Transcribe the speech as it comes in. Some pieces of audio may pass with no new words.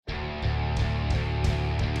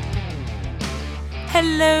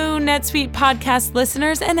Hello, NetSuite podcast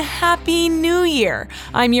listeners, and Happy New Year.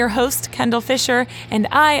 I'm your host, Kendall Fisher, and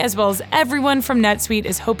I, as well as everyone from NetSuite,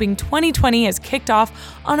 is hoping 2020 has kicked off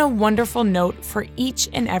on a wonderful note for each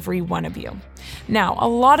and every one of you. Now, a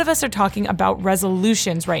lot of us are talking about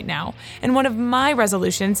resolutions right now, and one of my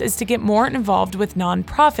resolutions is to get more involved with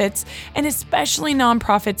nonprofits, and especially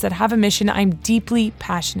nonprofits that have a mission I'm deeply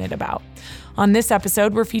passionate about. On this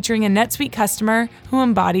episode, we're featuring a NetSuite customer who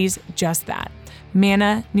embodies just that,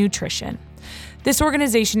 Manna Nutrition. This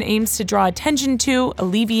organization aims to draw attention to,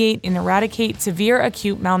 alleviate, and eradicate severe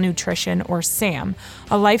acute malnutrition, or SAM,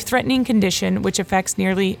 a life-threatening condition which affects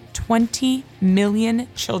nearly 20 million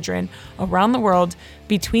children around the world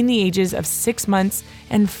between the ages of 6 months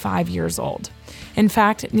and 5 years old. In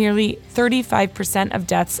fact, nearly 35% of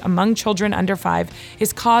deaths among children under 5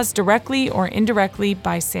 is caused directly or indirectly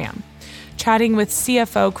by SAM. Chatting with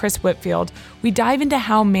CFO Chris Whitfield, we dive into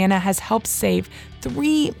how Manna has helped save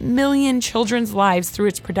 3 million children's lives through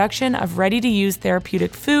its production of ready-to-use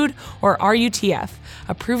therapeutic food, or RUTF,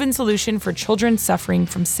 a proven solution for children suffering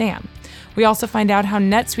from SAM. We also find out how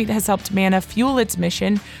NetSuite has helped Manna fuel its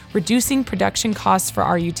mission, reducing production costs for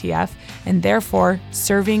RUTF, and therefore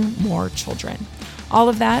serving more children. All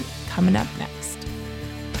of that coming up next.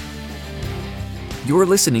 You're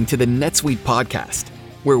listening to the NetSuite podcast,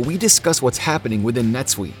 where we discuss what's happening within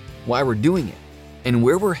NetSuite, why we're doing it, and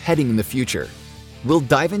where we're heading in the future. We'll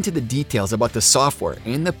dive into the details about the software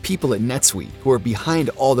and the people at NetSuite who are behind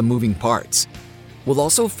all the moving parts. We'll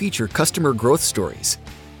also feature customer growth stories,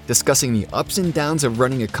 discussing the ups and downs of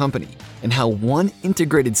running a company and how one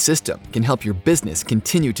integrated system can help your business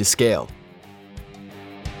continue to scale.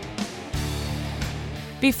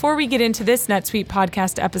 Before we get into this NetSuite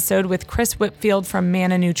podcast episode with Chris Whitfield from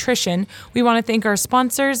Manna Nutrition, we want to thank our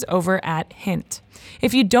sponsors over at Hint.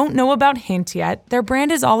 If you don't know about Hint yet, their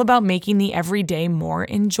brand is all about making the everyday more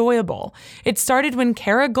enjoyable. It started when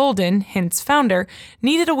Kara Golden, Hint's founder,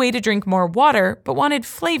 needed a way to drink more water, but wanted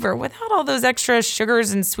flavor without all those extra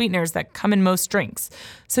sugars and sweeteners that come in most drinks.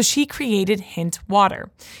 So she created Hint Water.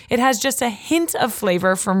 It has just a hint of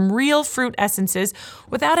flavor from real fruit essences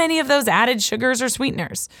without any of those added sugars or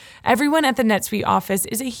sweeteners. Everyone at the NetSuite office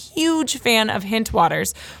is a huge fan of Hint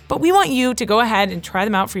Waters, but we want you to go ahead and try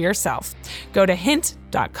them out for yourself. Go to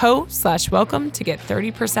hint.co/welcome to get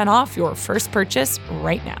 30% off your first purchase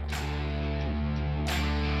right now.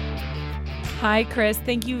 Hi, Chris.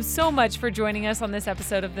 Thank you so much for joining us on this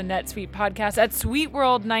episode of the NetSuite podcast at Sweet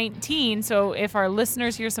World 19. So if our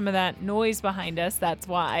listeners hear some of that noise behind us, that's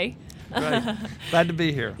why. Right. Glad to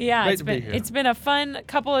be here. Yeah, Great to be here. It's been a fun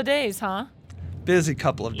couple of days, huh? Busy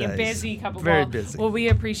couple of days. Very busy. Well, we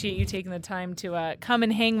appreciate you taking the time to come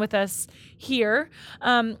and hang with us here.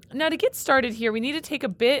 Now, to get started here, we need to take a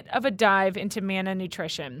bit of a dive into Manna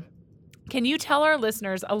Nutrition. Can you tell our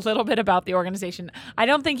listeners a little bit about the organization? I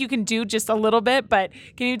don't think you can do just a little bit, but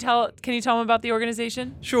can you tell them about the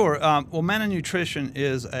organization? Sure. Well, Manna Nutrition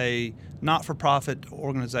is a not-for-profit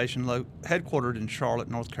organization headquartered in Charlotte,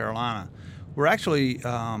 North Carolina. We're actually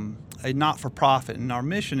a not-for-profit, and our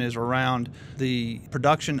mission is around the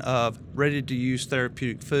production of ready-to-use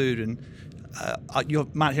therapeutic food, and you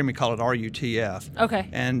might hear me call it RUTF. Okay.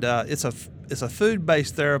 And it's a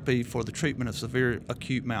food-based therapy for the treatment of severe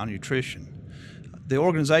acute malnutrition. The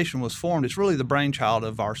organization was formed, it's really the brainchild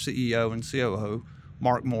of our CEO and COO,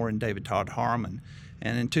 Mark Moore and David Todd Harmon.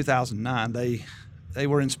 And in 2009, they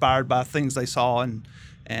were inspired by things they saw and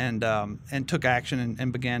took action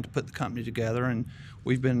and began to put the company together. And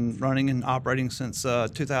we've been running and operating since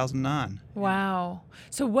 2009. Wow.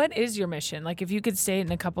 So what is your mission? Like, if you could say it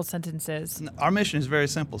in a couple sentences. Our mission is very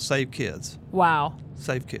simple: save kids. Wow.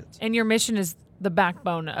 Save kids. And your mission is the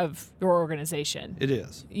backbone of your organization. It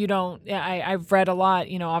is. You don't, I've read a lot,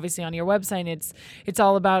 obviously on your website, it's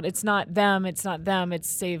all about, it's not them, it's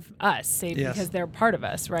save us, yes. Because they're part of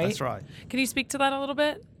us, right? That's right. Can you speak to that a little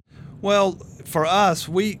bit? Well, for us,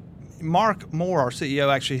 Mark Moore, our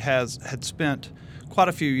CEO, actually had spent quite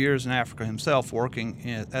a few years in Africa himself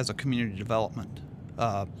working as a community development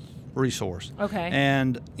resource. Okay.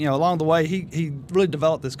 And, along the way, he really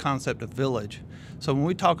developed this concept of village. So when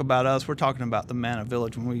we talk about us, we're talking about the Manna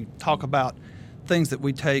Village. When we talk about things that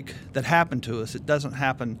we take that happen to us, it doesn't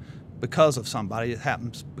happen because of somebody, it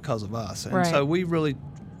happens because of us. And so we really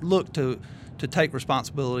look to take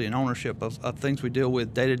responsibility and ownership of things we deal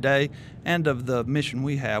with day to day, and of the mission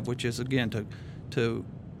we have, which is, again, to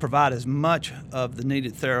provide as much of the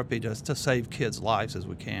needed therapy to save kids' lives as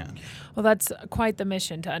we can. Well, that's quite the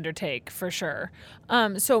mission to undertake, for sure.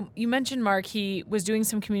 So you mentioned Mark, he was doing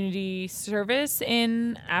some community service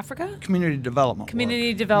in Africa? Community development.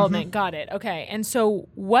 Community development, got it. Okay. And so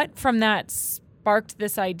what from that sparked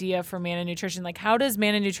this idea for Manna Nutrition? Like, how does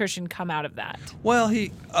Manna Nutrition come out of that? Well, he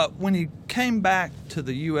when he came back to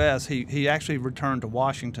the U.S., he actually returned to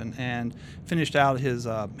Washington and finished out his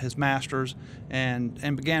master's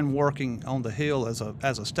and began working on the Hill as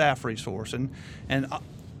a staff resource, and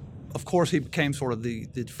of course he became sort of the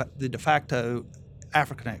de facto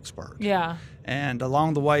African expert. Yeah. And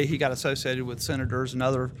along the way, he got associated with senators and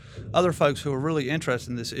other folks who were really interested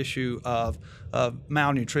in this issue of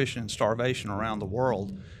malnutrition and starvation around the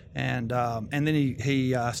world. And then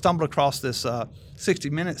he stumbled across this 60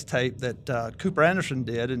 Minutes tape that Cooper Anderson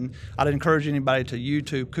did, and I'd encourage anybody to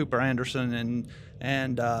YouTube Cooper Anderson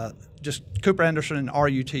and just Cooper Anderson and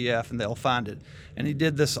RUTF, and they'll find it. And he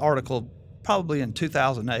did this article probably in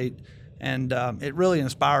 2008. And it really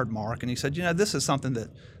inspired Mark, and he said, this is something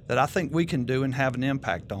that I think we can do and have an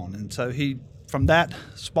impact on. And so from that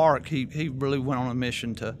spark, he really went on a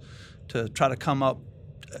mission to try to come up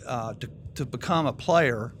to become a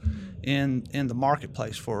player in the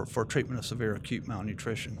marketplace for treatment of severe acute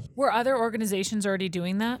malnutrition. Were other organizations already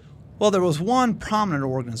doing that? Well, there was one prominent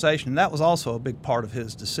organization, and that was also a big part of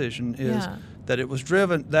his decision, that it was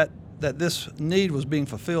driven that this need was being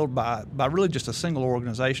fulfilled by really just a single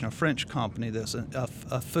organization, a French company that's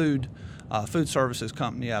a food services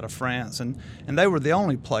company out of France, and they were the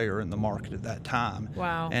only player in the market at that time.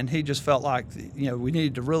 Wow. And he just felt like we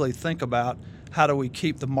needed to really think about how do we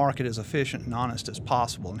keep the market as efficient and honest as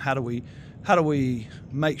possible, and how do we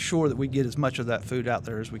make sure that we get as much of that food out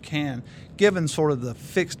there as we can, given sort of the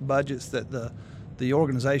fixed budgets that the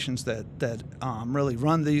organizations that really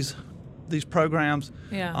run these programs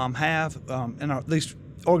have, and these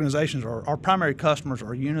organizations our primary customers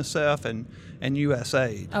are UNICEF and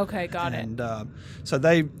USAID. Okay, got it. And so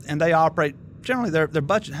they operate generally. Their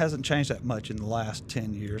budget hasn't changed that much in the last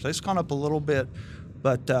 10 years. It's gone up a little bit,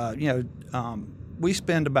 but we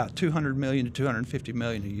spend about $200 million to $250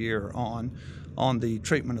 million a year on the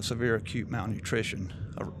treatment of severe acute malnutrition,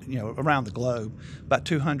 around the globe. About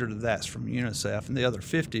 200 of that's from UNICEF, and the other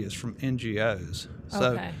 50 is from NGOs.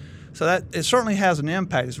 So that it certainly has an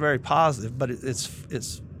impact. It's very positive, but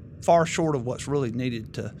it's far short of what's really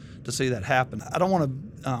needed to see that happen. I don't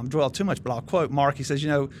want to dwell too much, but I'll quote Mark. He says,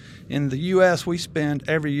 in the U.S.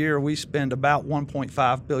 every year we spend about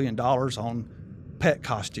 $1.5 billion on pet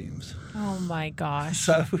costumes. Oh my gosh!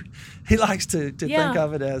 So he likes to think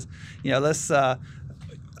of it as,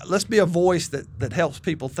 let's be a voice that helps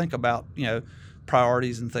people think about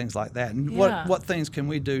priorities and things like that, and what things can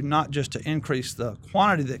we do, not just to increase the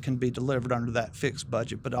quantity that can be delivered under that fixed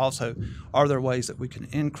budget, but also are there ways that we can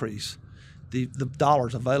increase the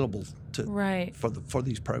dollars available for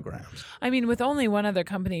these programs. I mean, with only one other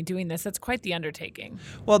company doing this, that's quite the undertaking.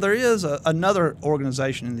 Well, there is another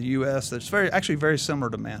organization in the U.S. that's actually very similar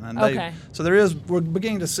to Manna. And so we're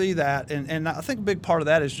beginning to see that, and I think a big part of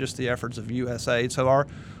that is just the efforts of USAID. So our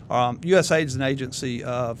USAID is an agency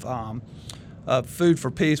of Food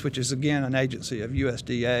for Peace, which is again an agency of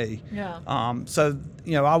USDA. Yeah. So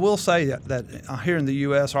I will say that here in the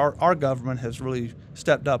U.S., our government has really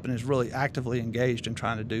stepped up and is really actively engaged in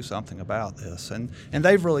trying to do something about this, and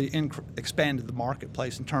they've really expanded the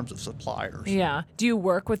marketplace in terms of suppliers. Yeah. Do you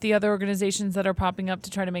work with the other organizations that are popping up to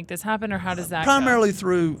try to make this happen, or how does that primarily go?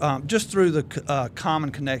 Through through the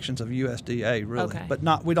common connections of USDA, really. Okay.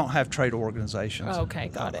 But we don't have trade organizations. Okay,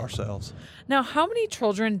 got it. Ourselves. Now, how many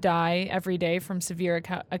children die every day from severe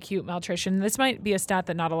acute malnutrition? This might be a stat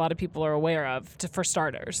that not a lot of people are aware of, for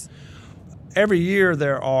starters. Every year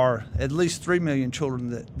there are at least 3 million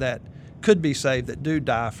children that could be saved that do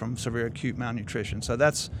die from severe acute malnutrition. So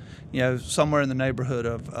that's somewhere in the neighborhood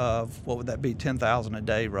of what would that be, 10,000 a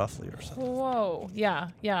day roughly or so. Whoa, yeah.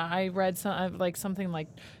 I read something like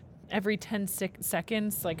every 10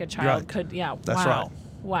 seconds, like a child could. Yeah, that's right.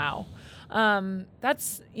 Wow.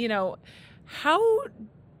 That's how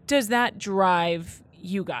does that drive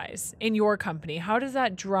you guys in your company? How does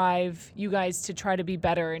that drive you guys to try to be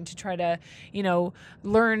better and to try to,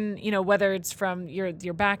 learn, whether it's from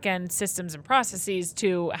your back end systems and processes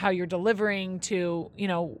to how you're delivering to,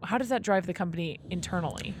 how does that drive the company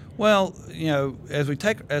internally? Well, as we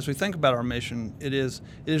think about our mission, it is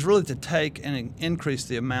really to take and increase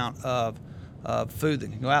the amount of food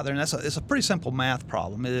that can go out there, and it's a pretty simple math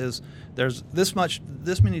problem. There's this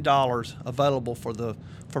many dollars available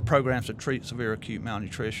for programs to treat severe acute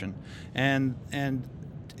malnutrition, and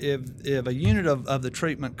if a unit of the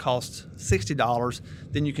treatment costs $60,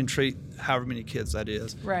 then you can treat however many kids that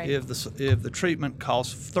is. Right. If the treatment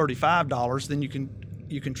costs $35, then you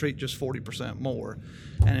can treat just 40% more.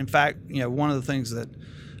 And in fact, one of the things that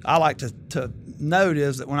I like to note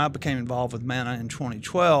is that when I became involved with Manna in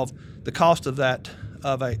 2012, the cost of that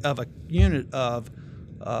of a unit of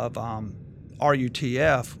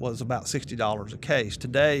RUTF was about $60 a case.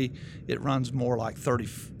 Today, it runs more like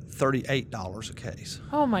 $38 a case.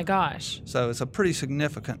 Oh my gosh! So it's a pretty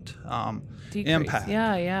significant Decrease. impact.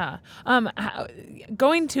 Yeah.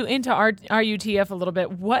 Going into RUTF a little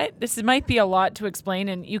bit. This might be a lot to explain,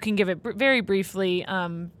 and you can give it very briefly.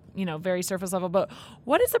 Very surface level, but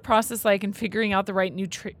what is the process like in figuring out the right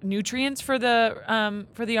nutrients for the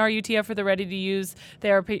RUTF, for the ready-to-use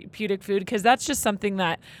therapeutic food? Because that's just something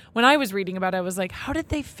that when I was reading about it, I was like, how did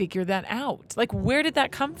they figure that out? Like, where did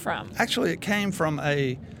that come from? Actually, it came from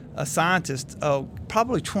a scientist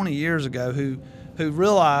probably 20 years ago who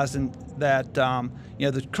realized that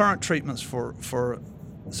the current treatments for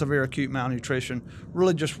severe acute malnutrition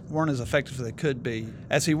really just weren't as effective as they could be.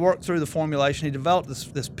 As he worked through the formulation, he developed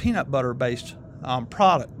this peanut butter-based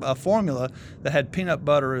product, a formula that had peanut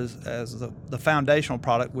butter as the foundational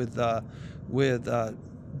product with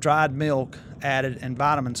dried milk added and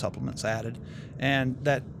vitamin supplements added, and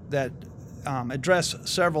that addressed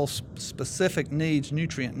several specific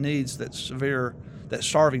nutrient needs that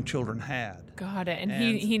starving children had. Got it. And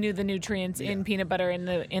he knew the nutrients in peanut butter, in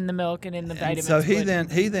the milk, and in the vitamins. So he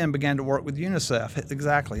then began to work with UNICEF,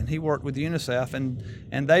 exactly, and he worked with UNICEF,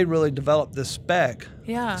 and they really developed this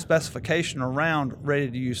specification around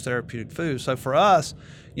ready-to-use therapeutic food. So for us,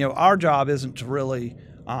 our job isn't to really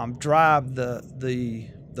drive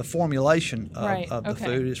the formulation of the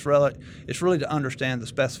food. It's really to understand the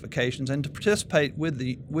specifications and to participate with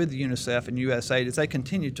UNICEF and USAID as they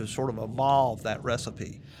continue to sort of evolve that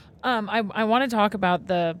recipe. I want to talk about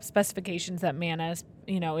the specifications that MANA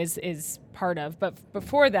is part of, but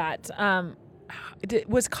before that,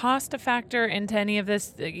 was cost a factor into any of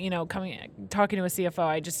this? Talking to a CFO,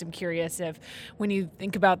 I just am curious if when you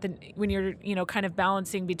think about when you're kind of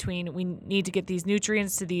balancing between we need to get these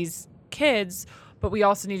nutrients to these kids, but we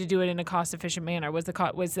also need to do it in a cost-efficient manner. Was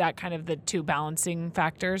that kind of the two balancing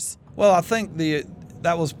factors? Well, I think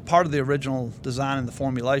that was part of the original design and the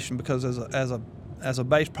formulation, because as a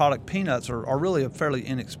base product, peanuts are really fairly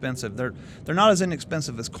inexpensive. They're not as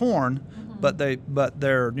inexpensive as corn, but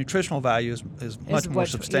their nutritional value is much more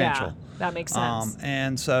substantial. Yeah, that makes sense.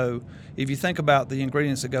 And so if you think about the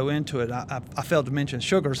ingredients that go into it, I failed to mention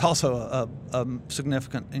sugar is also a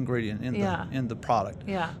significant ingredient in the product.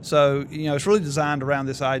 Yeah. So it's really designed around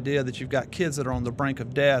this idea that you've got kids that are on the brink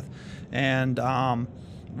of death, and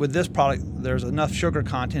with this product, there's enough sugar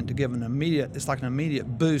content to give an immediate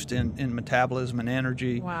boost in metabolism and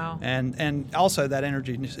energy. Wow. And also that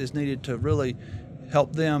energy is needed to really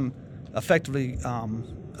help them effectively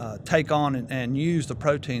take on and use the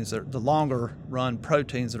proteins, the longer run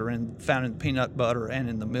proteins that are found in peanut butter and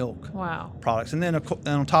in the milk products. And then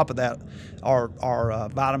on top of that are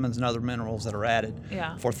vitamins and other minerals that are added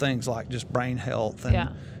for things like just brain health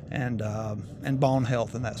and bone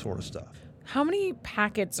health and that sort of stuff. How many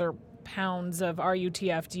packets or pounds of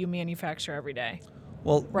RUTF do you manufacture every day?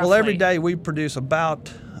 Well, every day we produce about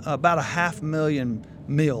 500,000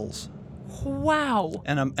 meals. Wow.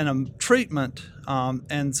 And a treatment,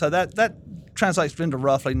 and so that translates into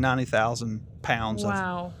roughly 90,000 pounds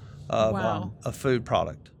of food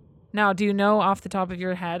product. Now, do you know off the top of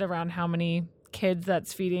your head around how many kids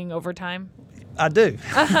that's feeding over time? I do. Okay,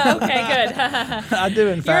 good. I do,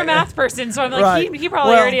 in fact. You're a math person, so I'm like, right. he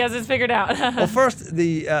probably already has this figured out. Well, first,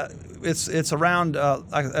 it's around,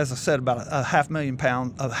 as I said, about a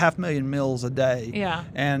 500,000 meals a day. Yeah.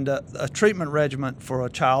 And a treatment regimen for a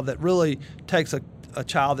child that really takes a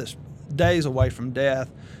child that's days away from death,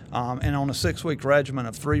 and on a 6-week regimen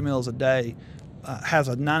of 3 meals a day, has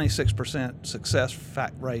a 96% success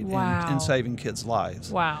rate in saving kids' lives.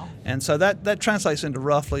 Wow. And so that translates into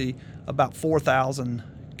roughly about 4,000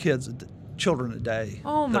 children a day.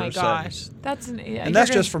 Oh my gosh. Saved. That's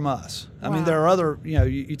just from us. I mean, there are other,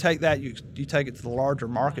 you take that, you take it to the larger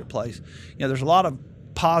marketplace. There's a lot of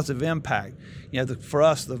positive impact. For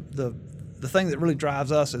us, the thing that really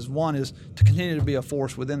drives us is to continue to be a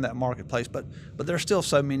force within that marketplace, but there's still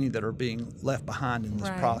so many that are being left behind in this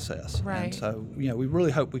process. Right. And so, we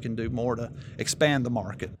really hope we can do more to expand the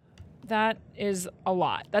market. That is a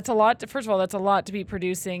lot. That's a lot. First of all, that's a lot to be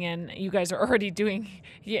producing, and you guys are already doing.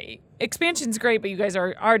 Yeah, expansion's great, but you guys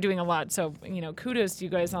are doing a lot. So kudos to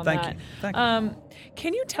you guys on that. Thank you.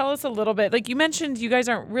 Can you tell us a little bit? Like you mentioned, you guys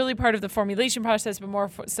aren't really part of the formulation process, but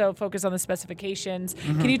more so focused on the specifications.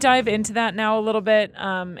 Mm-hmm. Can you dive into that now a little bit,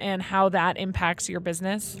 and how that impacts your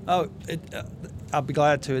business? Oh, I'll be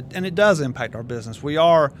glad to. And it does impact our business. We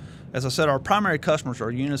are. As I said, our primary customers are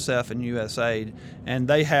UNICEF and USAID, and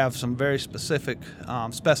they have some very specific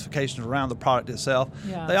specifications around the product itself.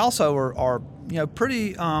 Yeah. They also are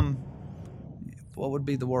pretty what would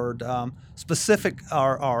be the word, specific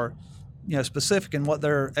are specific in what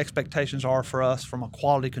their expectations are for us from a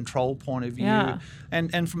quality control point of view,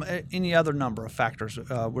 and from any other number of factors.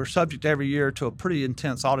 We're subject every year to a pretty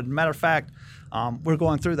intense audit. Matter of fact, we're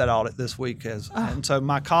going through that audit this week, and so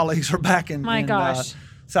my colleagues are back in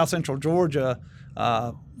South Central Georgia,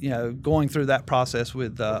 going through that process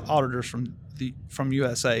with auditors from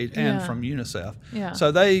USAID and from UNICEF. Yeah.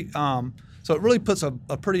 So so it really puts a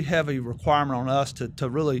pretty heavy requirement on us to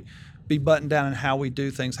really be buttoned down in how we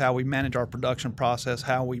do things, how we manage our production process,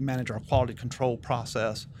 how we manage our quality control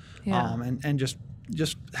process, and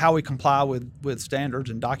just how we comply with standards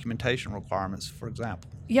and documentation requirements, for example.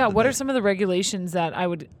 Yeah, what are some of the regulations that I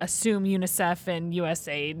would assume UNICEF and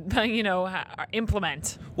USAID,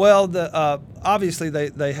 implement? Well, obviously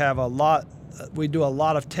they have a lot. We do a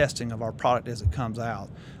lot of testing of our product as it comes out.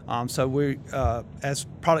 So we, as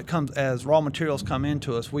raw materials come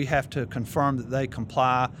into us, we have to confirm that they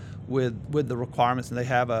comply with the requirements, and they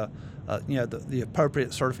have the appropriate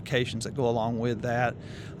certifications that go along with that.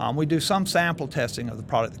 We do some sample testing of the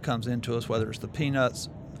product that comes into us, whether it's the peanuts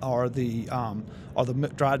or the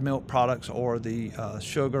dried milk products or the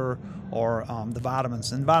sugar or the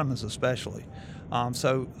vitamins, and vitamins especially.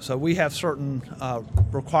 So we have certain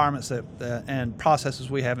requirements and processes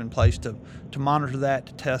we have in place to monitor that,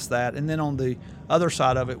 to test that, and then on the other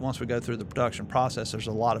side of it, once we go through the production process, there's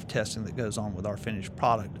a lot of testing that goes on with our finished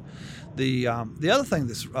product. The other thing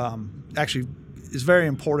that's actually is very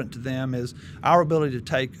important to them is our ability to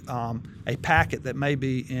take a packet that may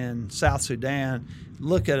be in South Sudan,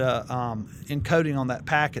 look at encoding on that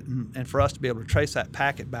packet, and for us to be able to trace that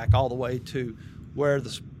packet back all the way to where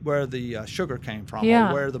the sugar came from,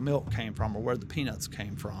 or where the milk came from, or where the peanuts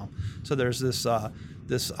came from. So there's this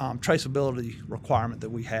traceability requirement that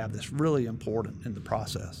we have that's really important in the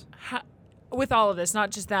process. With all of this,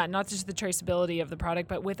 not just the traceability of the product,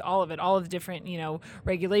 but with all of it, all of the different,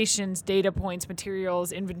 regulations, data points,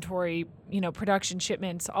 materials, inventory, production,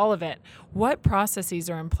 shipments, all of it. What processes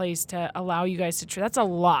are in place to allow you guys to that's a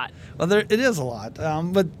lot. Well, it is a lot,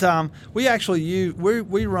 but we actually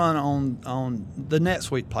we run on the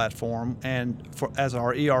NetSuite platform as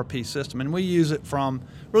our ERP system, and we use it from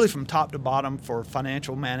top to bottom for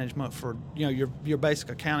financial management, for your basic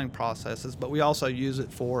accounting processes, but we also use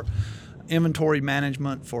it for inventory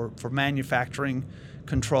management, for manufacturing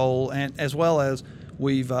control, and as well as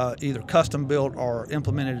we've either custom built or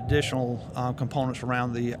implemented additional components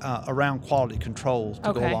around quality controls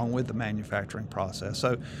to go along with the manufacturing process.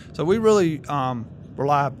 So we really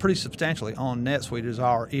rely pretty substantially on NetSuite as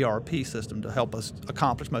our ERP system to help us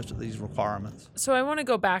accomplish most of these requirements. So I want to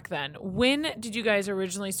go back then. When did you guys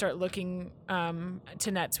originally start looking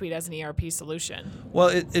to NetSuite as an ERP solution? Well,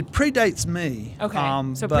 it predates me. Okay,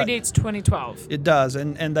 so predates 2012. It does,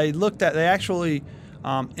 and they actually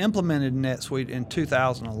implemented NetSuite in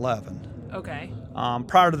 2011. Okay.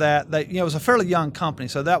 Prior to that, it was a fairly young company,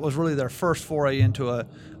 so that was really their first foray into a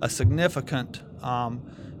significant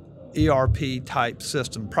ERP type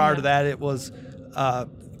system. Prior to that, it was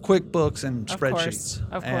QuickBooks and spreadsheets.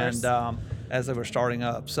 Of course. And as they were starting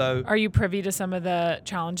up. So, are you privy to some of the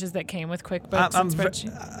challenges that came with QuickBooks and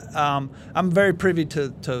spreadsheets? I'm very privy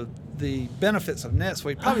to the benefits of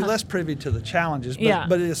NetSuite. Probably less privy to the challenges,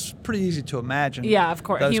 but it's pretty easy to imagine. Yeah, of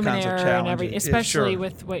course, human error and everything, especially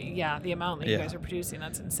with the amount that you guys are producing.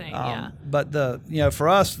 That's insane. But for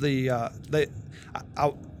us,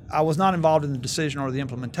 I was not involved in the decision or the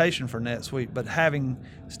implementation for NetSuite, but having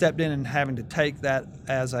stepped in and having to take that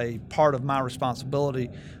as a part of my responsibility,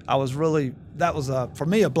 that was for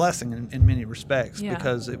me a blessing in many respects,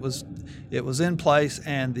 because it was in place,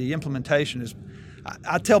 and the implementation is.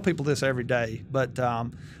 I tell people this every day, but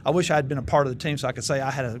I wish I had been a part of the team so I could say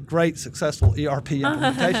I had a great, successful ERP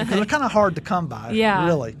implementation, because they're kind of hard to come by,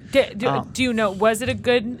 really. Do you know, was it a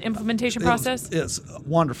good implementation process? It's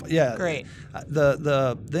wonderful, yeah. Great.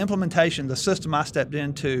 The implementation, the system I stepped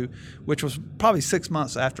into, which was probably 6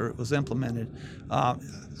 months after it was implemented,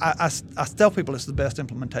 I tell people it's the best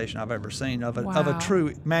implementation I've ever seen of a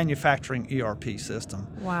true manufacturing ERP system.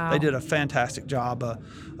 Wow. They did a fantastic job.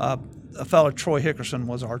 A fellow, Troy Hickerson,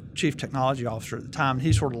 was our chief technology officer at the time.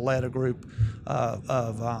 He sort of led a group of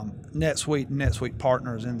NetSuite and NetSuite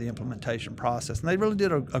partners in the implementation process, and they really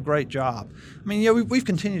did a great job. I mean, we've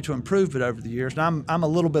continued to improve it over the years, and I'm a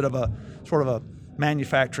little bit of a sort of a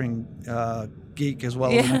manufacturing geek as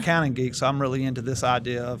well as an accounting geek, so I'm really into this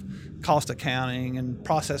idea of cost accounting and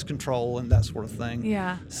process control and that sort of thing.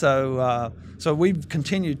 Yeah. So we've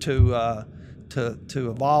continued to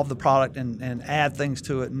evolve the product and add things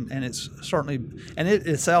to it, and it's certainly, and it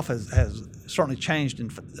itself has certainly changed in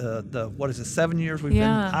the 7 years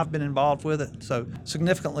I've been involved with it. So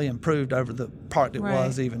significantly improved over the product it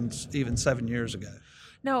was even 7 years ago.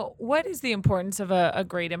 Now, what is the importance of a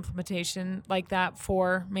great implementation like that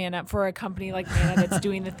for Mana, for a company like Mana that's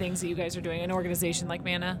doing the things that you guys are doing, an organization like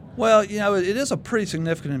Mana? Well, it is a pretty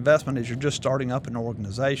significant investment as you're just starting up an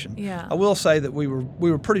organization. Yeah. I will say that we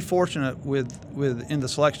were pretty fortunate in the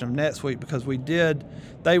selection of NetSuite because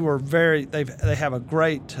they have a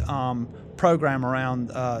great program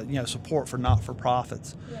around support for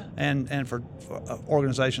not-for-profits and for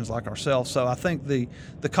organizations like ourselves. So I think the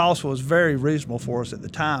cost was very reasonable for us at the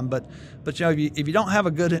time. But if you don't have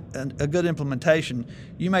a good implementation,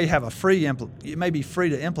 you may have it may be free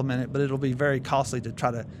to implement it, but it'll be very costly to try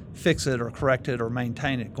to fix it or correct it or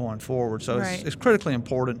maintain it going forward. So it's critically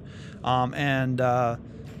important to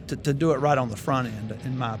do it right on the front end,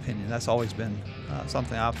 in my opinion. That's always been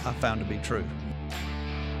something I've found to be true.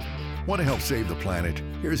 Want to help save the planet?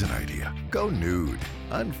 Here's an idea. Go nude.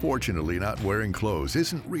 Unfortunately, not wearing clothes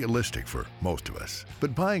isn't realistic for most of us,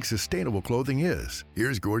 but buying sustainable clothing is.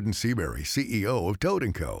 Here's Gordon Seabury, CEO of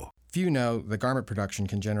Toad & Co. Few know that garment production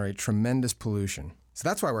can generate tremendous pollution. So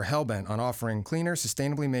that's why we're hellbent on offering cleaner,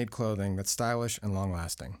 sustainably made clothing that's stylish and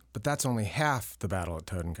long-lasting. But that's only half the battle at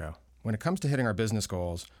Toad & Co. When it comes to hitting our business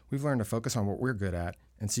goals, we've learned to focus on what we're good at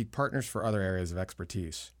and seek partners for other areas of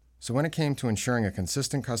expertise. So when it came to ensuring a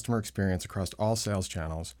consistent customer experience across all sales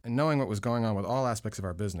channels and knowing what was going on with all aspects of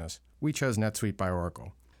our business, we chose NetSuite by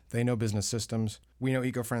Oracle. They know business systems, we know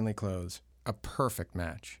eco-friendly clothes, a perfect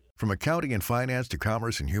match. From accounting and finance to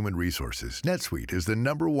commerce and human resources, NetSuite is the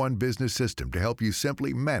 #1 business system to help you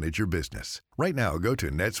simply manage your business. Right now, go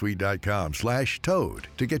to netsuite.com/toad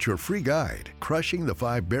to get your free guide, Crushing the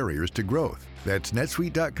 5 Barriers to Growth. That's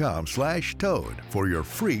netsuite.com/toad for your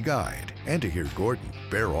free guide and to hear Gordon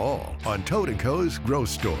bear all on Toad & Co.'s growth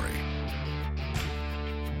story.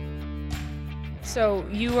 So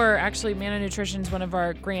you are actually, Mana Nutrition's one of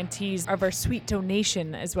our grantees of our sweet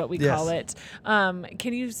donation is what we call it.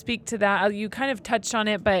 Can you speak to that? You kind of touched on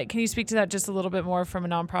it, but can you speak to that just a little bit more from a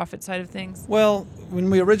nonprofit side of things? Well, when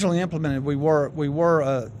we originally implemented, we were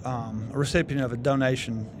a recipient of a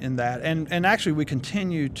donation in that, and actually we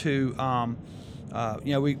continue to.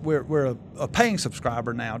 We're a paying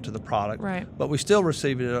subscriber now to the product, right? But we still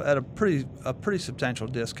receive it at a pretty substantial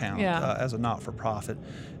discount as a not-for-profit,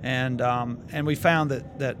 and we found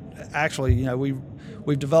that actually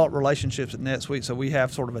we've developed relationships at NetSuite, so we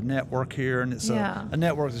have sort of a network here, and it's a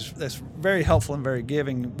network that's very helpful and very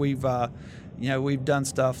giving. We've done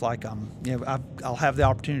stuff like I'll have the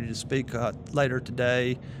opportunity to speak later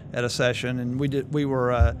today at a session, and we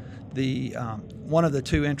were one of the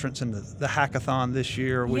 2 entrants in the hackathon this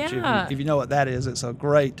year, which if you know what that is, it's a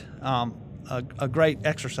great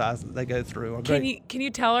exercise that they go through. Can you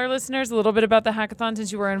tell our listeners a little bit about the hackathon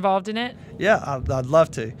since you were involved in it? Yeah, I'd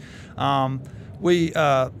love to.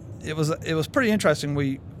 It was pretty interesting.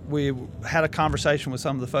 We had a conversation with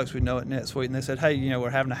some of the folks we know at NetSuite, and they said, hey, we're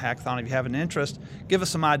having a hackathon. If you have an interest, give us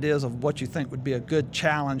some ideas of what you think would be a good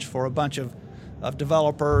challenge for a bunch of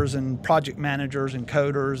developers and project managers and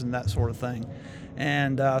coders and that sort of thing.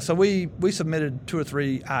 And so we submitted 2 or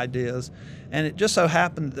 3 ideas, and it just so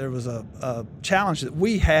happened that there was a challenge that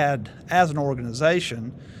we had as an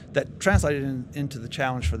organization that translated into the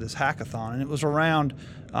challenge for this hackathon, and it was around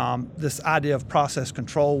this idea of process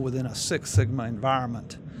control within a Six Sigma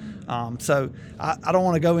environment. So I don't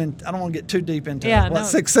want to get too deep into what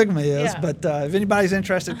Six Sigma is, but if anybody's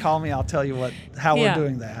interested, call me. I'll tell you how we're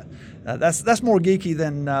doing that. That's more geeky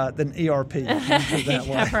than ERP.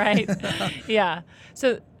 Right. Yeah.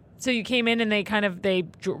 So you came in and they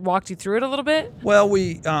walked you through it a little bit. Well,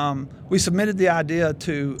 we submitted the idea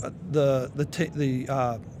to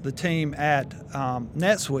the team at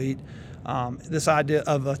NetSuite. This idea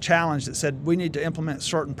of a challenge that said we need to implement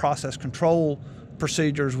certain process control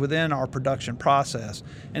procedures within our production process,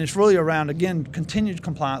 and it's really around, again, continued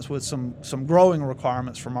compliance with some growing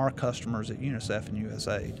requirements from our customers at UNICEF and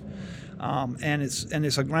USAID, and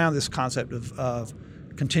it's around this concept of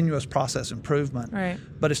continuous process improvement. Right.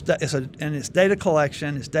 But it's data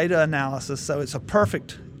collection, it's data analysis, so it's a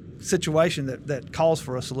perfect situation that calls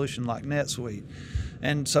for a solution like NetSuite.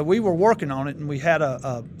 And so we were working on it, and we had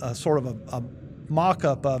a sort of a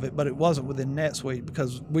mock-up of it, but it wasn't within NetSuite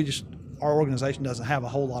because our organization doesn't have a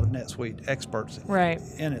whole lot of NetSuite experts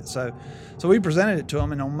in it. So we presented it to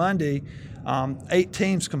them, and on Monday, 8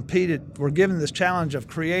 teams competed. Were given this challenge of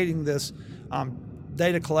creating this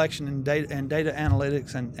data collection and data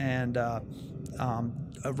analytics and a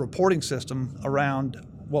reporting system around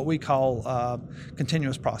what we call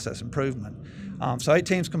continuous process improvement. So 8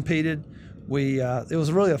 teams competed. it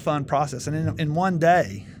was really a fun process. And in one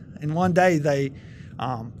day they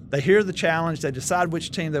hear the challenge, they decide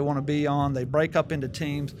which team they want to be on, they break up into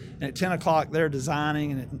teams, and at 10 o'clock they're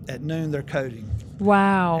designing, and at noon they're coding.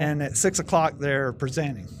 Wow. And at 6 o'clock they're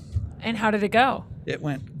presenting. And how did it go? It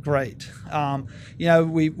went great.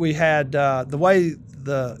 We had the way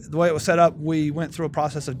it was set up. We went through a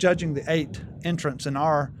process of judging the 8 entrants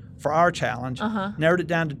for our challenge, narrowed it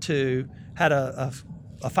down to 2, had a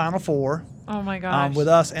final 4. Oh my gosh! With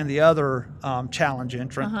us and the other challenge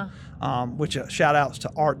entrant, which shout outs to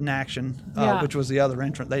Art in Action, which was the other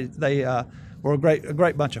entrant. They were a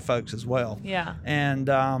great bunch of folks as well. Yeah. And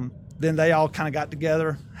then they all kind of got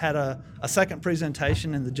together, had a second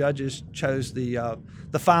presentation, and the judges chose the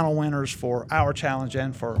final winners for our challenge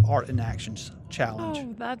and for Art in Action's challenge.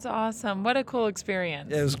 Oh, that's awesome! What a cool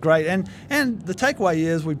experience. It was great, and the takeaway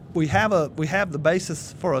is we have the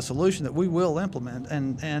basis for a solution that we will implement,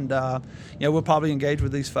 and we'll probably engage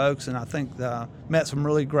with these folks, and I think met some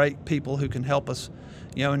really great people who can help us,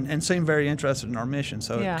 and seem very interested in our mission.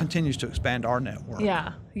 So it continues to expand our network.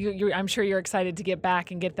 Yeah, I'm sure you're excited to get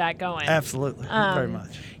back and get that going. Absolutely, very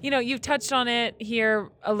much. You've touched on it here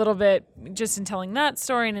a little bit, just in telling that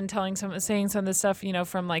story and in saying some of the stuff,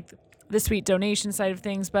 from like the sweet donation side of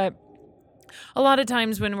things, but a lot of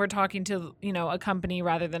times when we're talking to, a company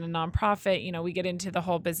rather than a nonprofit, we get into the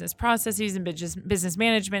whole business processes and business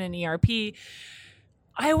management and ERP.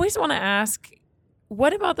 I always want to ask,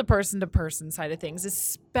 what about the person-to-person side of things,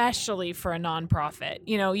 especially for a nonprofit?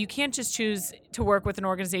 You can't just choose to work with an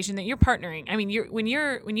organization that you're partnering. I mean, when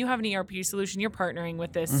you have an ERP solution, you're partnering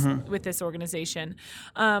with this organization.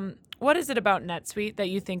 What is it about NetSuite that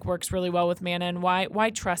you think works really well with Manna, and why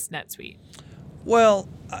trust NetSuite? Well,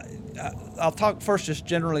 I'll talk first just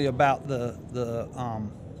generally about the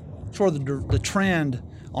trend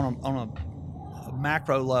on a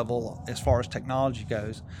macro level as far as technology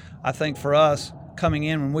goes. I think for us, coming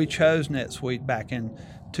in when we chose NetSuite back in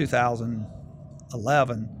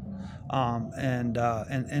 2011 and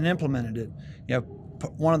implemented it,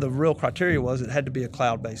 one of the real criteria was it had to be a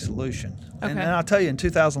cloud-based solution. Okay. And I'll tell you, in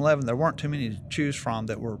 2011, there weren't too many to choose from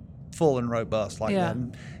that were full and robust like that.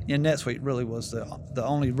 And NetSuite really was the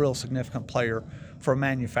only real significant player for a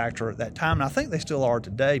manufacturer at that time, and I think they still are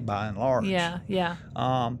today by and large. Yeah.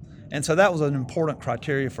 And so that was an important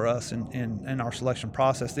criteria for us in our selection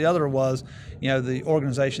process. The other was, the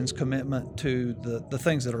organization's commitment to the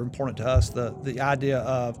things that are important to us, the idea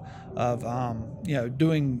of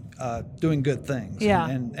doing good things,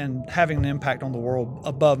 and having an impact on the world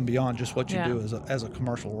above and beyond just what you do as a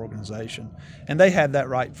commercial organization. And they had that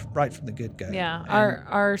right from the get-go. Yeah,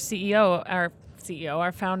 our CEO,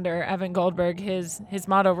 our founder, Evan Goldberg, his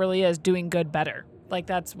motto really is doing good better. Like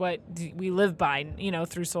that's what we live by,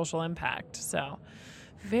 through social impact. So,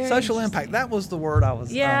 social impact. That was the word I was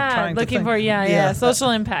trying looking to think. for. Yeah.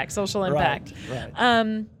 Social impact.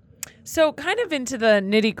 Right. So, kind of into the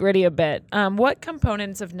nitty gritty a bit. What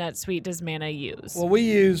components of NetSuite does Manna use? Well, we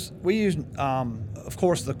use of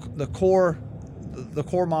course the core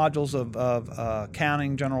modules of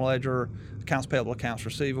accounting, general ledger, accounts payable, accounts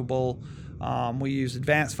receivable. We use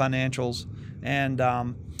advanced financials.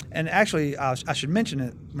 And actually, I should mention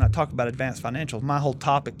it when I talk about advanced financials. My whole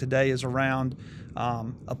topic today is around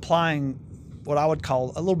applying what I would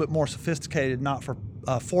call a little bit more sophisticated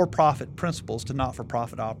for-profit principles to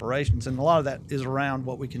not-for-profit operations, and a lot of that is around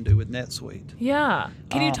what we can do with NetSuite. Yeah.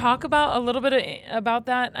 Can you talk about a little bit about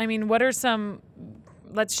that? I mean, what are some?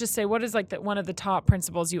 Let's just say, what is one of the top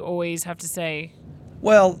principles you always have to say?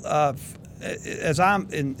 Well, as I'm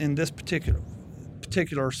in this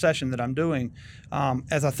particular session that I'm doing,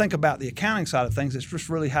 as I think about the accounting side of things, it's just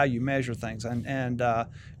really how you measure things, and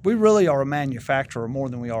we really are a manufacturer more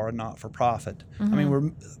than we are a not-for-profit. I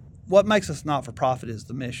mean, what makes us not-for-profit is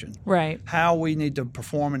the mission, right? How we need to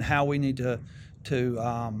perform and how we need to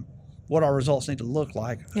what our results need to look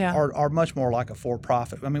like are much more like a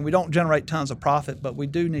for-profit. I mean, we don't generate tons of profit, but we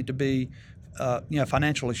do need to be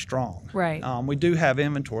financially strong. Right. We do have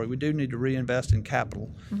inventory. We do need to reinvest in capital,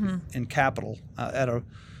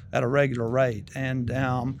 at a regular rate, and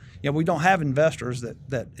we don't have investors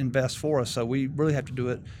that invest for us. So we really have to do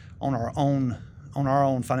it on our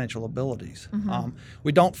own financial abilities.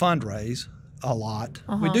 We don't fundraise a lot.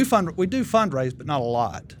 We do fundraise, but not a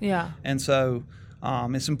lot. Yeah. And so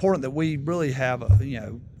it's important that we really have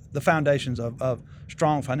the foundations of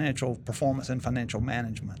strong financial performance and financial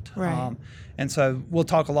management. Right. And so we'll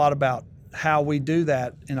talk a lot about how we do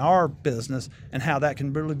that in our business and how that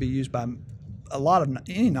can really be used by a lot of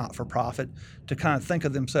any not-for-profit to kind of think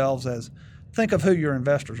of themselves as, think of who your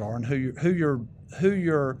investors are and who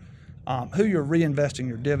your who you're reinvesting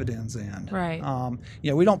your dividends in. Right.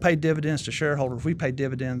 We don't pay dividends to shareholders. We pay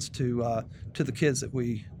dividends to the kids that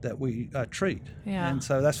we treat. Yeah. And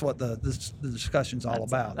so that's what the discussion's all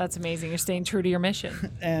about. That's amazing. You're staying true to your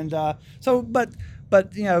mission. And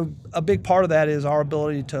but a big part of that is our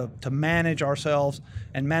ability to manage ourselves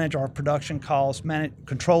and manage our production costs,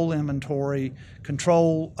 control inventory,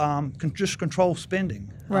 control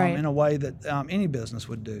spending Right. in a way that any business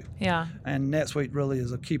would do. Yeah. And NetSuite really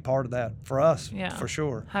is a key part of that for us, Yeah. for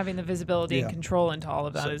sure. Having the visibility and control into all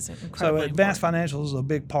of that is incredibly So advanced important. financials is a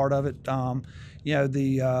big part of it.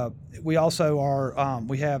 We also are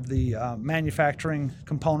we have the manufacturing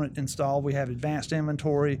component installed. We have advanced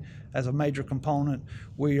inventory as a major component.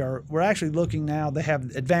 We're actually looking now. They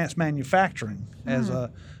have advanced manufacturing as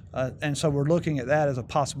and so we're looking at that as a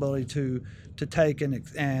possibility to take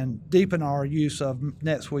and deepen our use of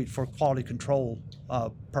NetSuite for quality control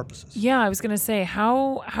purposes. Yeah, I was going to say,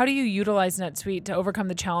 how do you utilize NetSuite to overcome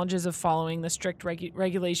the challenges of following the strict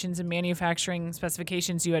regulations and manufacturing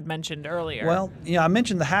specifications you had mentioned earlier? Well, I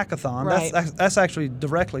mentioned the hackathon. Right. That's actually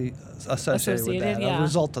directly associated with that, yeah. a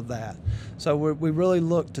result of that. So we really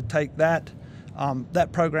look to take that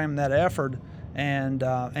program, that effort,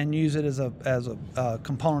 and use it as a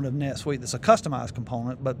component of NetSuite that's a customized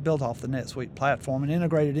component, but built off the NetSuite platform and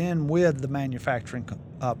integrated in with the manufacturing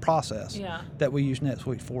process that we use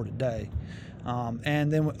NetSuite for today.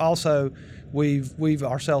 And then also, we've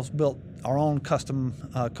ourselves built our own custom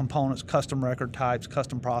components, custom record types,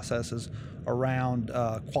 custom processes around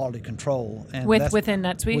quality control. And within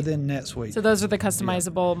NetSuite? Within NetSuite. So those are the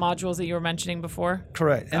customizable modules that you were mentioning before?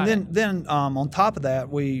 Correct. Got And then on top of that,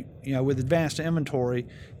 we, with advanced inventory,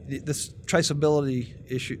 this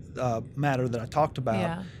traceability issue matter that I talked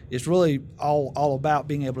about is really all about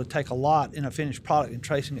being able to take a lot in a finished product and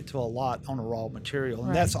tracing it to a lot on a raw material.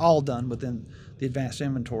 And that's all done within the advanced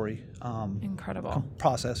inventory Incredible.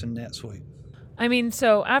 process in NetSuite. I mean,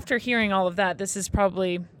 so after hearing all of that, this is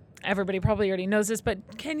everybody probably already knows this,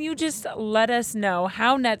 but can you just let us know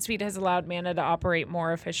how NetSuite has allowed Manna to operate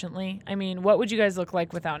more efficiently? I mean, what would you guys look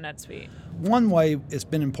like without NetSuite? One way it's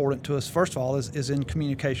been important to us, first of all, is in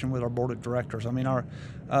communication with our board of directors. I mean,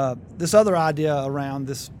 this other idea around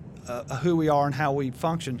this, who we are and how we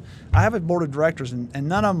function. I have a board of directors, and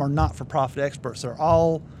none of them are not-for-profit experts. They're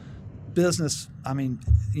all business,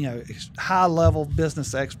 high-level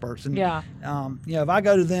business experts. And, if I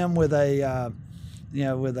go to them with a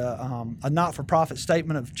not-for-profit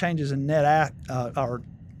statement of changes in net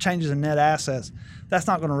assets, that's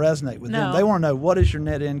not going to resonate with them. They want to know, what is your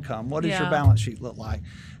net income? What does your balance sheet look like?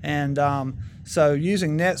 And so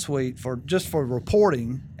using NetSuite for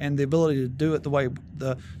reporting and the ability to do it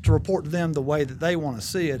to report to them the way that they want to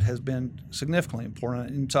see it has been significantly important.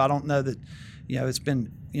 And so I don't know that, it's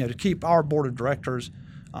been, to keep our board of directors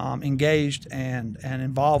engaged and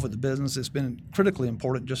involved with the business, it's been critically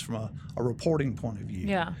important just from a reporting point of view.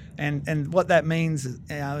 Yeah. And what that means is,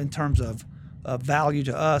 in terms of value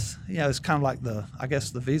to us, it's kind of like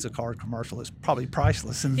the Visa card commercial. It's probably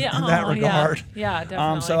priceless in that regard. Yeah,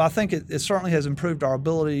 definitely. So I think it certainly has improved our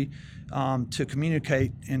ability to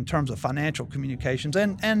communicate in terms of financial communications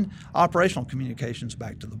and operational communications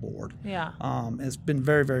back to the board. Yeah. It's been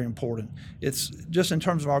very, very important. It's just in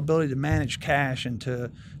terms of our ability to manage cash and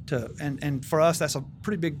and for us that's a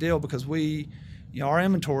pretty big deal because our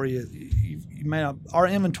inventory our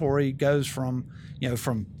inventory goes from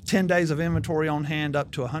 10 days of inventory on hand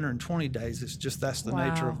up to 120 days. It's just that's the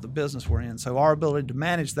nature of the business we're in. So our ability to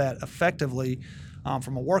manage that effectively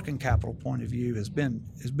from a working capital point of view has been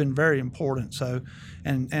very important. So,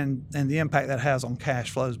 and the impact that has on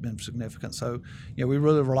cash flow has been significant. So, we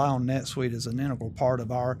really rely on NetSuite as an integral part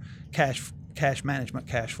of our cash management,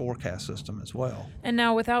 cash forecast system as well. And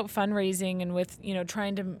now without fundraising and with,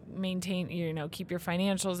 trying to maintain, keep your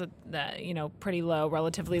financials at pretty low,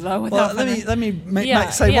 relatively low without let me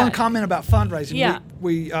say one comment about fundraising. Yeah.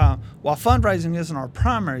 We while fundraising isn't our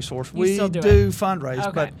primary source, we do fundraise,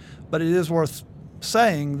 Okay. but it is worth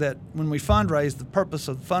saying that when we fundraise, the purpose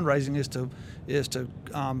of fundraising is to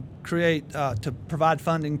create to provide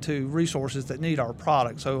funding to resources that need our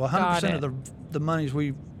product. So 100% of the monies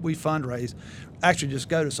we fundraise actually just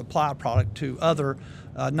go to supply product to other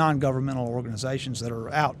non-governmental organizations that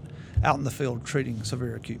are out in the field treating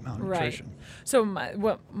severe acute malnutrition. Right. So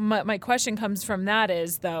my question comes from that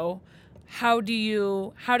is, though, how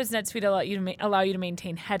does NetSuite allow you to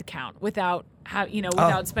maintain headcount without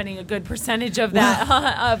spending a good percentage of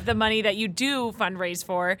that of the money that you do fundraise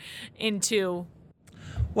for into?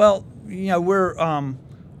 Well,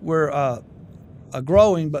 a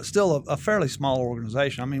growing but still a fairly small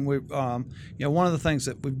organization. I mean, we one of the things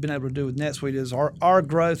that we've been able to do with NetSuite is our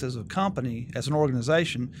growth as a company, as an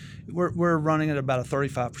organization, we're running at about a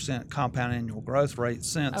 35% compound annual growth rate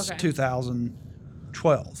since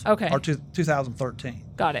 2012 or 2013.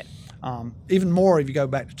 Got it. Even more if you go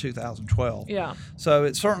back to 2012. Yeah. So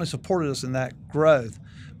it certainly supported us in that growth.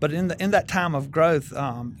 But in that time of growth,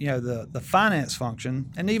 the finance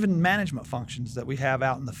function and even management functions that we have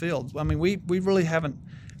out in the field, I mean, we really haven't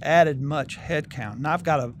added much headcount. And I've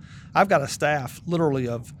got a staff literally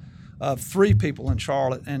of 3 people in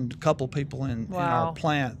Charlotte and a couple people in our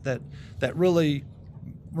plant that really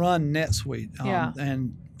run NetSuite.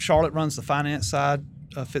 And Charlotte runs the finance side.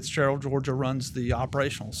 Fitzgerald, Georgia runs the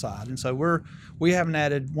operational side, and so we haven't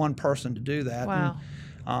added one person to do that. Wow.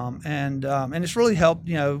 And it's really helped,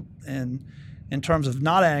 in terms of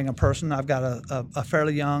not adding a person. I've got a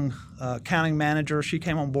fairly young accounting manager. She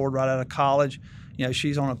came on board right out of college.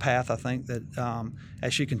 She's on a path, I think, that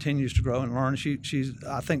as she continues to grow and learn, she's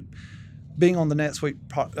I think being on the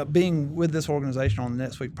NetSuite, being with this organization on the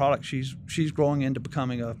NetSuite product, she's growing into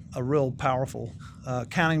becoming a real powerful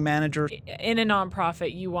accounting manager. In a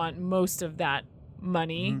nonprofit, you want most of that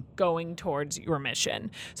money going towards your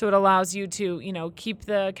mission. So it allows you to, keep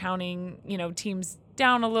the accounting, teams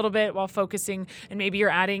down a little bit while focusing, and maybe you're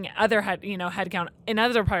adding other headcount in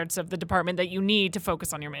other parts of the department that you need to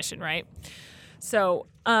focus on your mission, right? So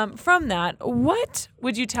from that, what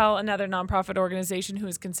would you tell another nonprofit organization who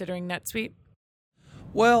is considering NetSuite?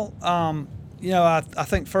 Well, I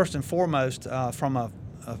think first and foremost, from a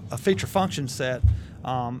feature function set,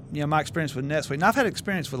 my experience with NetSuite, and I've had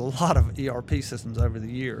experience with a lot of ERP systems over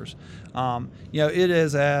the years. It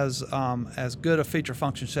is as good a feature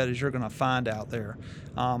function set as you're going to find out there.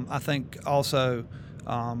 I think also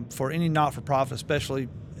for any not-for-profit, especially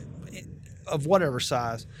of whatever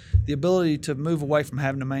size, the ability to move away from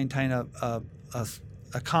having to maintain a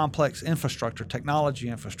complex infrastructure, technology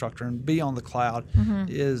infrastructure, and be on the cloud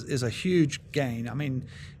is a huge gain. I mean,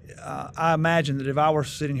 I imagine that if I were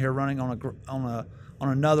sitting here running on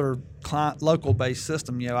another client local-based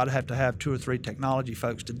system, I'd have to have 2 or 3 technology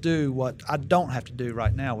folks to do what I don't have to do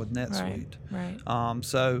right now with NetSuite. Right.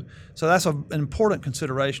 So that's an important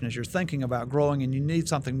consideration as you're thinking about growing, and you need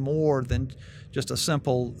something more than just a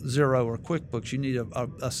simple Xero or QuickBooks. You need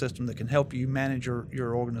a system that can help you manage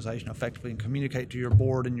your organization effectively and communicate to your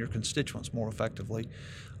board and your constituents more effectively.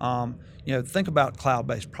 Think about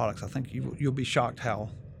cloud-based products. I think you'll be shocked how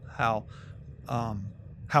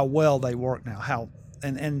well they work now.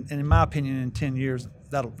 And in my opinion, in 10 years,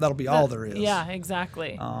 that'll be all there is. Yeah,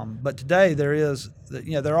 exactly. But today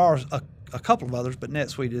there are a couple of others, but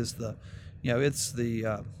NetSuite is it's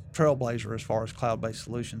the trailblazer as far as cloud-based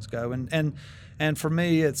solutions go. And for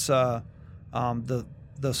me, it's the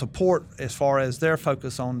support as far as their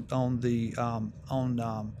focus on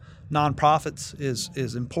nonprofits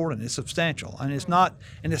is important. It's substantial, and it's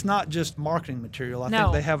not just marketing material. I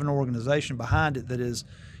think they have an organization behind it that is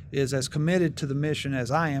as committed to the mission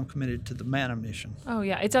as I am committed to the Manna mission. Oh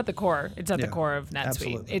yeah, it's at the core. It's at the core of NetSuite.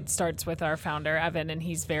 Absolutely. It starts with our founder Evan, and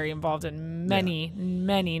he's very involved in many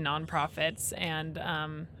nonprofits. And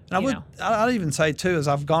I'd even say too, as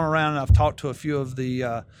I've gone around and I've talked to a few of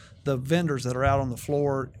the vendors that are out on the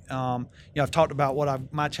floor. I've talked about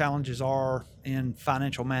what my challenges are in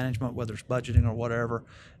financial management, whether it's budgeting or whatever.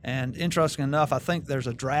 And interesting enough, I think there's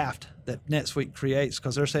a draft that NetSuite creates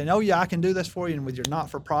because they're saying, "Oh yeah, I can do this for you." And with your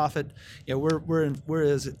not-for-profit, we're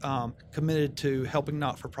as committed to helping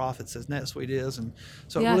not-for-profits as NetSuite is, and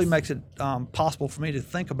so it really makes it possible for me to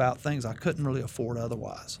think about things I couldn't really afford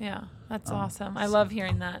otherwise. Yeah, that's awesome. I love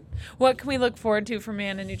hearing that. What can we look forward to for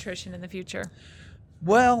Manna Nutrition in the future?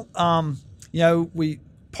 Well,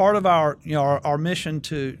 part of our mission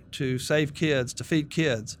to save kids, to feed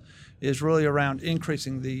kids, is really around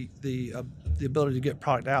increasing the ability to get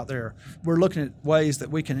product out there. We're looking at ways that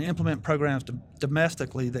we can implement programs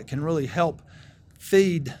domestically that can really help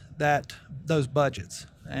feed those budgets.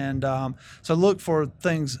 And so look for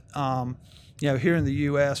things, here in the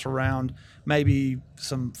U.S. around maybe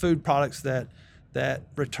some food products that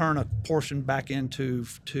return a portion back into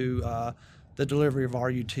the delivery of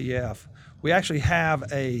RUTF. We actually have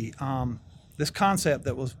this concept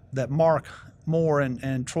that Mark Moore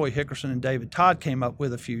and Troy Hickerson and David Todd came up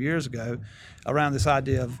with a few years ago around this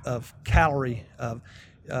idea of calorie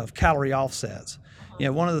offsets.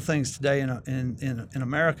 One of the things today in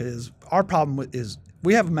America is our problem is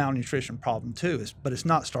we have a malnutrition problem too, but it's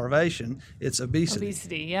not starvation, it's obesity.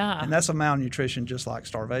 Obesity, yeah. And that's a malnutrition just like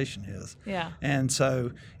starvation is. Yeah. And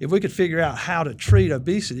so if we could figure out how to treat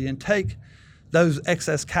obesity and take those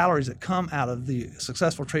excess calories that come out of the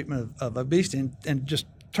successful treatment of obesity and just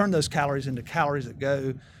turn those calories into calories that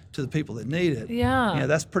go to the people that need it. Yeah.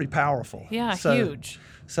 That's pretty powerful. Yeah, So, huge.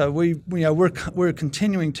 So we're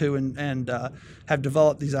continuing to and have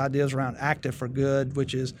developed these ideas around Active for Good,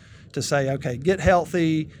 which is to say, okay, get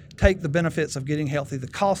healthy, take the benefits of getting healthy, the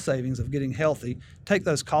cost savings of getting healthy, take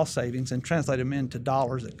those cost savings and translate them into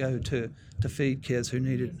dollars that go to feed kids who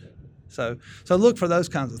need it. So look for those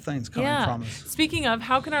kinds of things coming from us. Speaking of,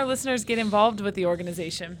 how can our listeners get involved with the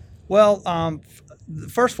organization? Well, the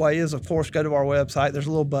first way is, of course, go to our website. There's a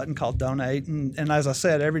little button called Donate, and as I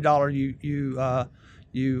said, every dollar you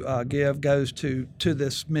give goes to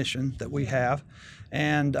this mission that we have.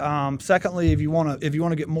 And secondly, if you want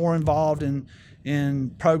to get more involved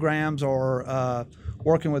in programs or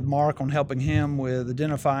working with Mark on helping him with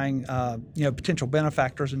identifying potential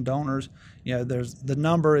benefactors and donors, there's the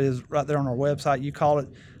number is right there on our website. You call it.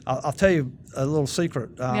 I'll tell you a little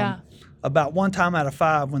secret. About 1 time out of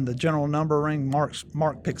 5, when the general number rings,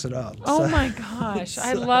 Mark picks it up. Oh my gosh,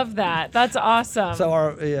 I love that. That's awesome. So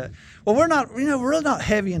we're not, we're really not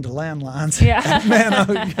heavy into landlines. Yeah.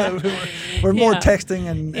 We're more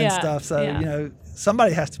texting and stuff. So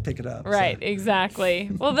somebody has to pick it up. Right,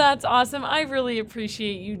 exactly. Well, that's awesome. I really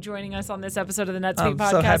appreciate you joining us on this episode of the NetSuite podcast.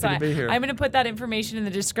 I'm so happy to be here. I'm going to put that information in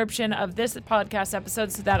the description of this podcast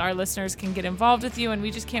episode so that our listeners can get involved with you, and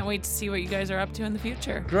we just can't wait to see what you guys are up to in the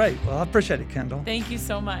future. Great. Well, I appreciate it, Kendall. Thank you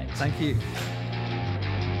so much. Thank you.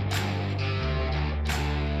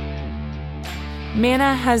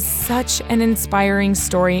 Manna has such an inspiring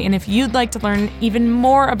story, and if you'd like to learn even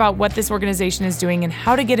more about what this organization is doing and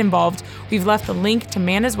how to get involved, we've left the link to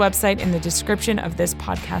Manna's website in the description of this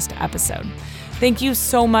podcast episode. Thank you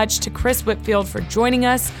so much to Chris Whitfield for joining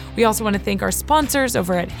us. We also want to thank our sponsors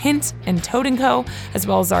over at Hint and Toad & Co., as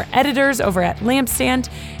well as our editors over at Lampstand,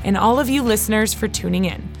 and all of you listeners for tuning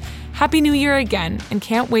in. Happy New Year again, and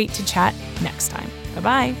can't wait to chat next time.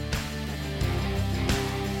 Bye-bye.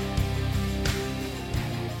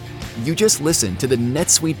 You just listened to the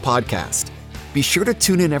NetSuite podcast. Be sure to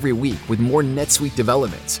tune in every week with more NetSuite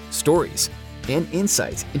developments, stories, and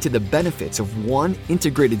insights into the benefits of one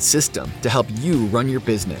integrated system to help you run your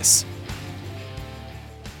business.